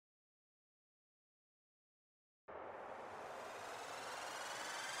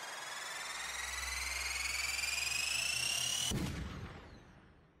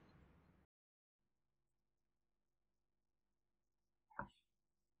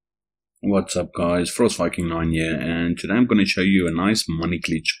What's up guys, Frost Viking 9 here, and today I'm going to show you a nice money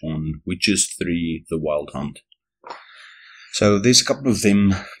glitch on Witches 3 The Wild Hunt. So there's a couple of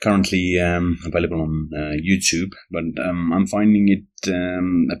them currently available on YouTube, but I'm finding it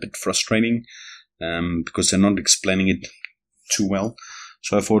a bit frustrating because they're not explaining it too well.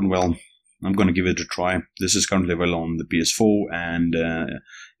 So I thought, well, I'm going to give it a try. This is currently available on the PS4 and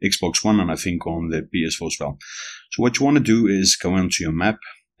Xbox One, and I think on the PS4 as well. So what you want to do is go onto your map,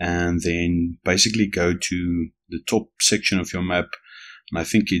 and then basically go to the top section of your map. And I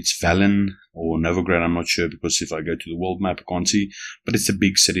think it's Valen or Novigrad, I'm not sure, because if I go to the world map I can't see, but it's a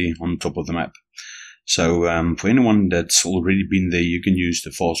big city on top of the map. So for anyone that's already been there, you can use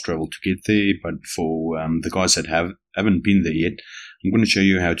the fast travel to get there, but for the guys that haven't been there yet, I'm going to show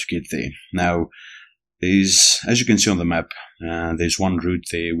you how to get there. Now, there's, as you can see on the map, there's one route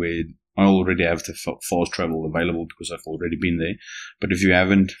there where I already have the fast travel available because I've already been there. But if you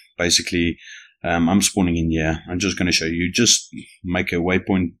haven't, basically, I'm spawning in here. I'm just going to show you. Just make a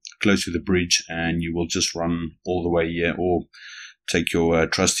waypoint close to the bridge and you will just run all the way here, or take your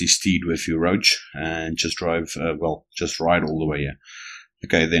trusty steed with your roach and just drive, just ride all the way here.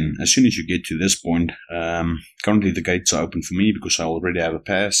 Okay, then as soon as you get to this point, currently the gates are open for me because I already have a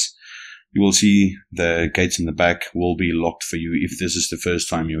pass. You will see the gates in the back will be locked for you if this is the first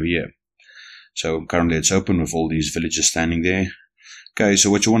time you're here. So currently it's open with all these villagers standing there. Okay, so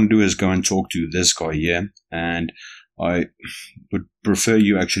what you want to do is go and talk to this guy here, and I would prefer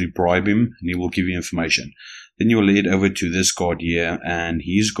you actually bribe him and he will give you information. Then you will lead over to this guard here, and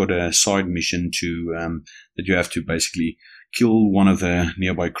he's got a side mission to that you have to basically kill one of the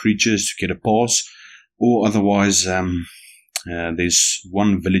nearby creatures to get a pass, or otherwise there's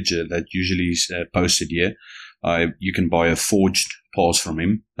one villager that usually is posted here. You can buy a forged pass from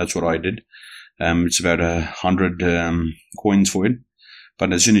him. That's what I did. It's about 100 coins for it.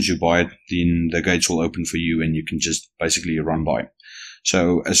 But as soon as you buy it, then the gates will open for you and you can just basically run by.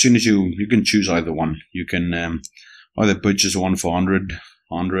 So as soon as you can choose either one. You can either purchase one for 100,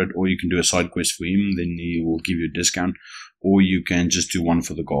 or you can do a side quest for him, then he will give you a discount, or you can just do one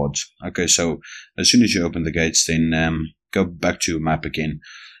for the guards. Okay, so as soon as you open the gates, then go back to your map again,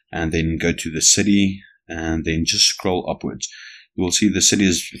 and then go to the city, and then just scroll upwards. You will see the city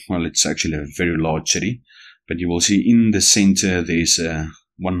is, well, it's actually a very large city, but you will see in the center there's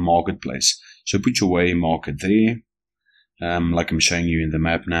one marketplace. So put your way market there, like I'm showing you in the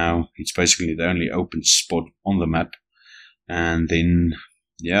map now. It's basically the only open spot on the map, and then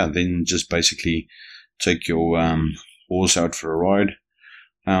then just basically take your horse out for a ride.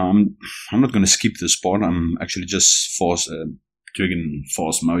 I'm not going to skip this spot. I'm actually just doing in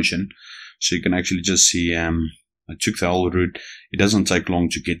fast motion, so you can actually just see. I took the whole route. It doesn't take long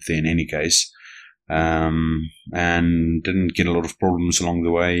to get there in any case, and didn't get a lot of problems along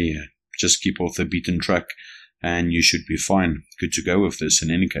the way. Just keep off the beaten track and you should be fine. Good to go with this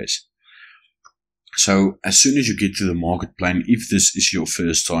in any case. So as soon as you get to the market plane, if this is your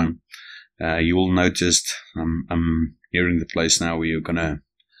first time, you will notice I'm nearing the place now where you're going to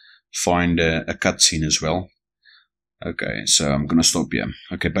find a cutscene as well. Okay, so I'm going to stop here.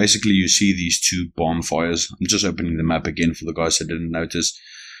 Okay, basically you see these two bonfires. I'm just opening the map again for the guys that didn't notice.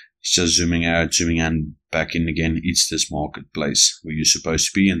 It's just zooming out, zooming in, back in again. It's this marketplace where you're supposed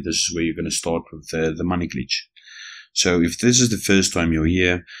to be, and this is where you're going to start with the money glitch. So if this is the first time you're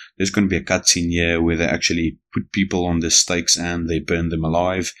here, there's going to be a cutscene here where they actually put people on the stakes and they burn them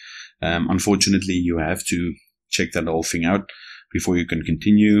alive. Unfortunately, you have to check that whole thing out before you can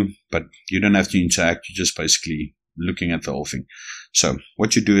continue, but you don't have to interact. You're just basically looking at the whole thing. So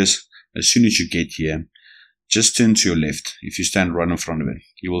what you do is, as soon as you get here, just turn to your left. If you stand right in front of it,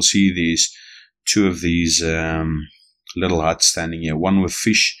 you will see these two of these little huts standing here, one with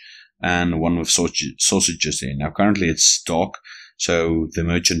fish and one with sausages there. Now currently it's dark, so the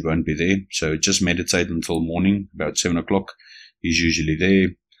merchant won't be there, so just meditate until morning, about 7 o'clock. He's usually there.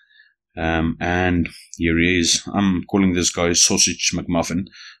 And here he is. I'm calling this guy Sausage McMuffin,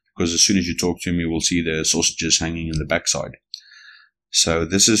 because as soon as you talk to him, you will see the sausages hanging in the backside. So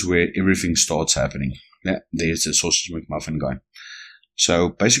this is where everything starts happening. Yeah, there's the Sausage McMuffin guy. So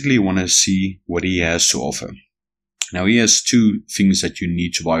basically you want to see what he has to offer. Now he has two things that you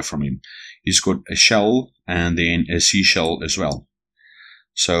need to buy from him. He's got a shell and then a seashell as well.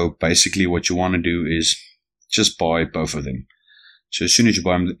 So basically what you want to do is just buy both of them. So as soon as you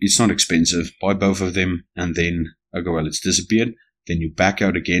buy them, it's not expensive. Buy both of them, and then, okay, well, it's disappeared. Then you back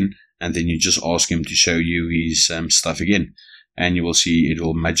out again, and then you just ask him to show you his stuff again, and you will see it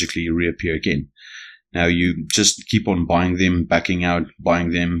will magically reappear again. Now you just keep on buying them, backing out,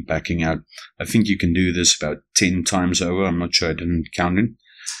 buying them, backing out. I think you can do this about 10 times over. I'm not sure, I didn't count it.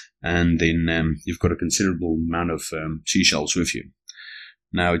 and then you've got a considerable amount of seashells with you.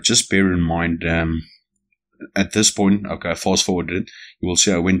 Now, just bear in mind, at this point, okay, I fast forwarded it, you will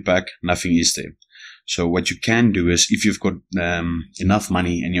see I went back, nothing is there. So what you can do is, if you've got enough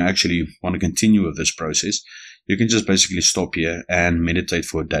money and you actually want to continue with this process, you can just basically stop here and meditate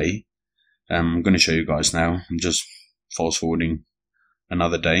for a day. I'm going to show you guys now. I'm just fast forwarding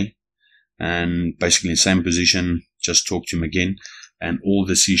another day, and basically in the same position, just talk to him again, and all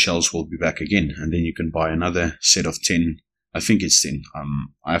the seashells will be back again. And then you can buy another set of 10. I think it's 10.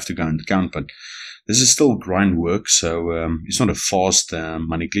 I have to go and count, but this is still grind work, so it's not a fast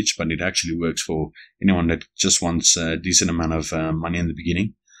money glitch, but it actually works for anyone that just wants a decent amount of money in the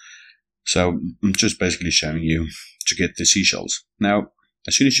beginning. So I'm just basically showing you to get the seashells. Now,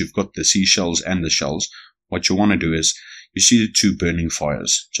 as soon as you've got the seashells and the shells, what you want to do is, you see the 2 burning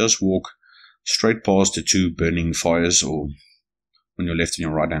fires. Just walk straight past the 2 burning fires, or on your left and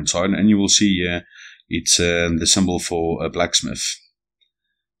your right hand side, and you will see it's the symbol for a blacksmith.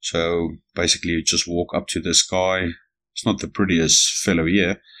 So basically you just walk up to this guy. It's not the prettiest fellow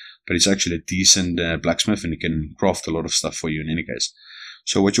here, but it's actually a decent blacksmith, and he can craft a lot of stuff for you in any case.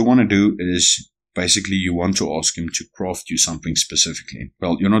 So what you want to do is, basically you want to ask him to craft you something specifically.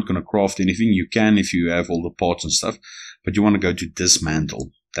 Well, you're not going to craft anything. You can if you have all the parts and stuff, but you want to go to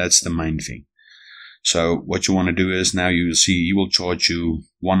dismantle. That's the main thing. So what you want to do is, now you will see he will charge you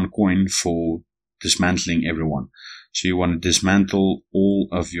 1 coin for dismantling everyone. So you want to dismantle all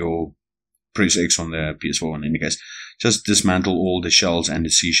of your, press X on the PS4 in any case, just dismantle all the shells and the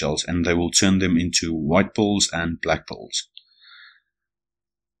seashells, and they will turn them into white pills and black pills.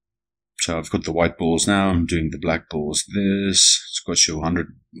 So I've got the white balls now, I'm doing the black balls. It's cost you $100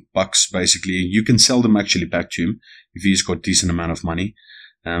 basically. You can sell them actually back to him if he's got a decent amount of money.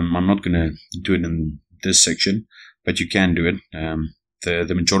 I'm not going to do it in this section, but you can do it.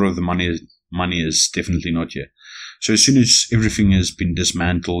 The majority of the money is definitely not here. So as soon as everything has been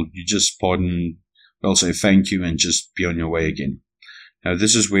dismantled, you just say thank you and just be on your way again. Now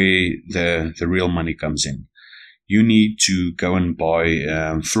this is where the real money comes in. You need to go and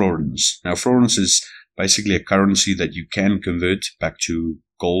buy florins. Now florins is basically a currency that you can convert back to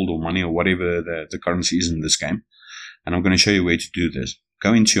gold or money or whatever the currency is in this game. And I'm going to show you where to do this.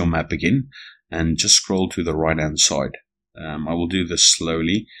 Go into your map again and just scroll to the right hand side. I will do this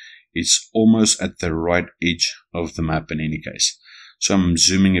slowly. It's almost at the right edge of the map in any case. So I'm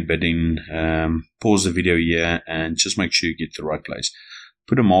zooming a bit in, pause the video here and just make sure you get to the right place.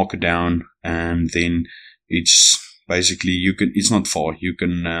 Put a marker down, and then it's basically, it's not far. You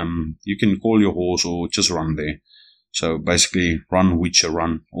can call your horse or just run there. So basically run, Witcher,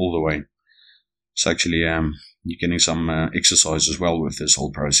 run all the way. So actually you're getting some exercise as well with this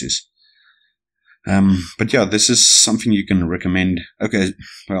whole process. But yeah, this is something you can recommend. Okay,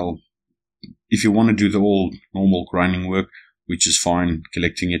 well, if you want to do the all normal grinding work, which is fine,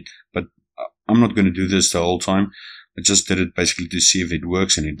 collecting it, but I'm not going to do this the whole time. I just did it basically to see if it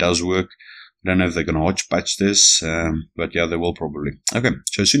works, and it does work. I don't know if they're going to hodge patch this, but yeah, they will probably. Okay,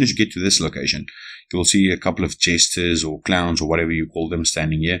 so as soon as you get to this location, you will see a couple of jesters or clowns or whatever you call them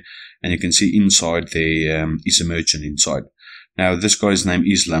standing here, and you can see inside there is a merchant inside. Now, this guy's name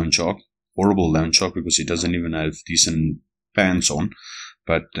is Lone Shark. Horrible Lone Shark, because he doesn't even have decent pants on,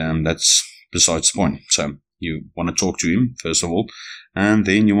 but that's besides the point. So you want to talk to him first of all, and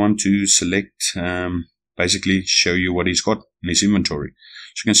then you want to select, basically show you what he's got in his inventory.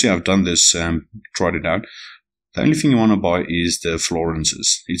 So you can see I've done this, tried it out. The only thing you want to buy is the florins.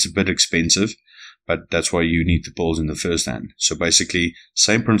 It's a bit expensive, but that's why you need the pearls in the first hand. So basically,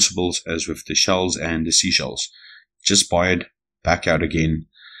 same principles as with the shells and the seashells. Just buy it, back out again,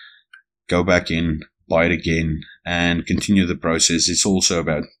 go back in, buy it again, and continue the process. It's also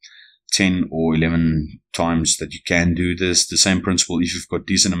about 10 or 11 times that you can do this. The same principle, if you've got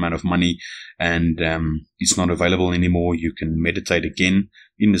decent amount of money and it's not available anymore, you can meditate again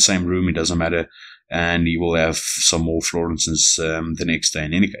in the same room, it doesn't matter, and you will have some more florins the next day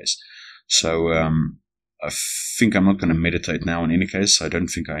in any case. So I think I'm not going to meditate now in any case. I don't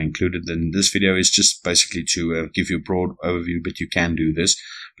think I included in this video. It's just basically to give you a broad overview, but you can do this.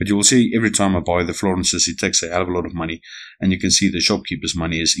 But you will see every time I buy the florins, it takes a hell of a lot of money, and you can see the shopkeeper's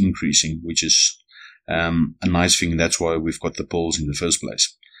money is increasing, which is a nice thing. That's why we've got the pearls in the first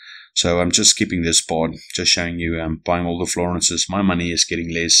place. So I'm just skipping this part, just showing you buying all the florins. My money is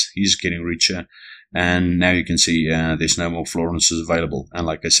getting less, he's getting richer, and now you can see there's no more florins available. And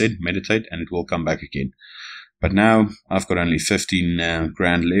like I said, meditate and it will come back again. But now I've got only 15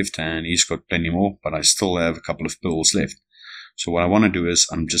 grand left, and he's got plenty more, but I still have a couple of pearls left. So what I want to do is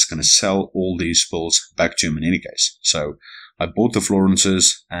I'm just going to sell all these pearls back to him in any case. So I bought the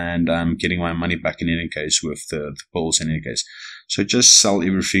Florences, and I'm getting my money back in any case with the pearls in any case. So just sell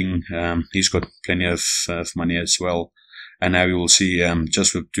everything. He's got plenty of money as well. And now you will see,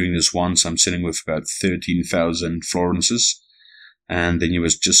 just with doing this once, I'm sitting with about 13,000 Florences. And then he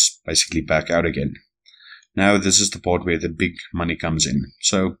was just basically back out again. Now this is the part where the big money comes in.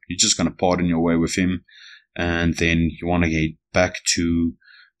 So you're just going to pardon your way with him. And then you want to get back to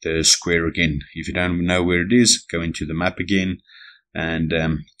the square again. If you don't know where it is, go into the map again and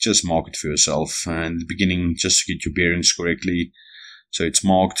just mark it for yourself. And in the beginning, just to get your bearings correctly. So it's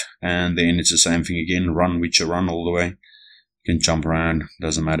marked, and then it's the same thing again. Run with your run all the way. You can jump around,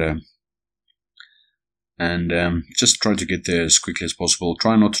 doesn't matter. And just try to get there as quickly as possible.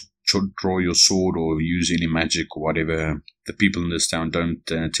 Try not to draw your sword or use any magic or whatever. The people in this town don't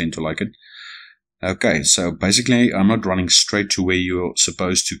tend to like it. Okay, so basically I'm not running straight to where you're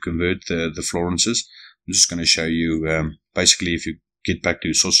supposed to convert the Florences. I'm just going to show you, basically if you get back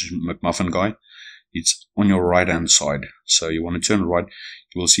to Sausage McMuffin guy, it's on your right hand side. So you want to turn right,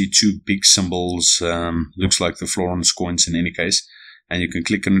 you will see two big symbols, looks like the Florence coins in any case. And you can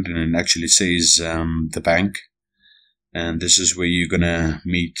click on it and it actually says the bank. And this is where you're going to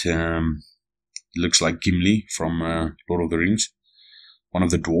meet, looks like Gimli from Lord of the Rings, one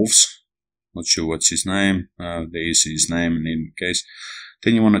of the dwarves. Not sure what's his name. There's his name in any case.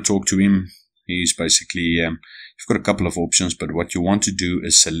 Then you want to talk to him. He's basically, you've got a couple of options, but what you want to do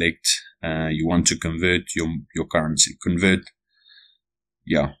is select, you want to convert your currency. Convert,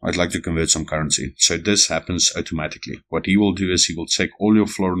 yeah, I'd like to convert some currency. So this happens automatically. What he will do is he will take all your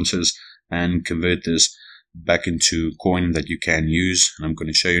Florences and convert this back into coin that you can use. And I'm going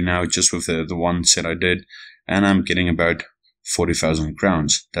to show you now just with the one set I did. And I'm getting about 40,000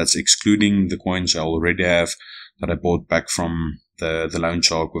 crowns. That's excluding the coins I already have that I bought back from the loan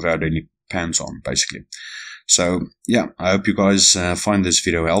shark without any pants on, basically. So yeah, I hope you guys find this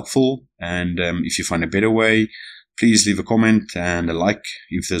video helpful, and if you find a better way, please leave a comment and a like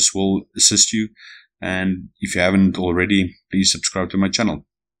if this will assist you, and if you haven't already, please subscribe to my channel.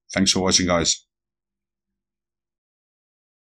 Thanks for watching, guys.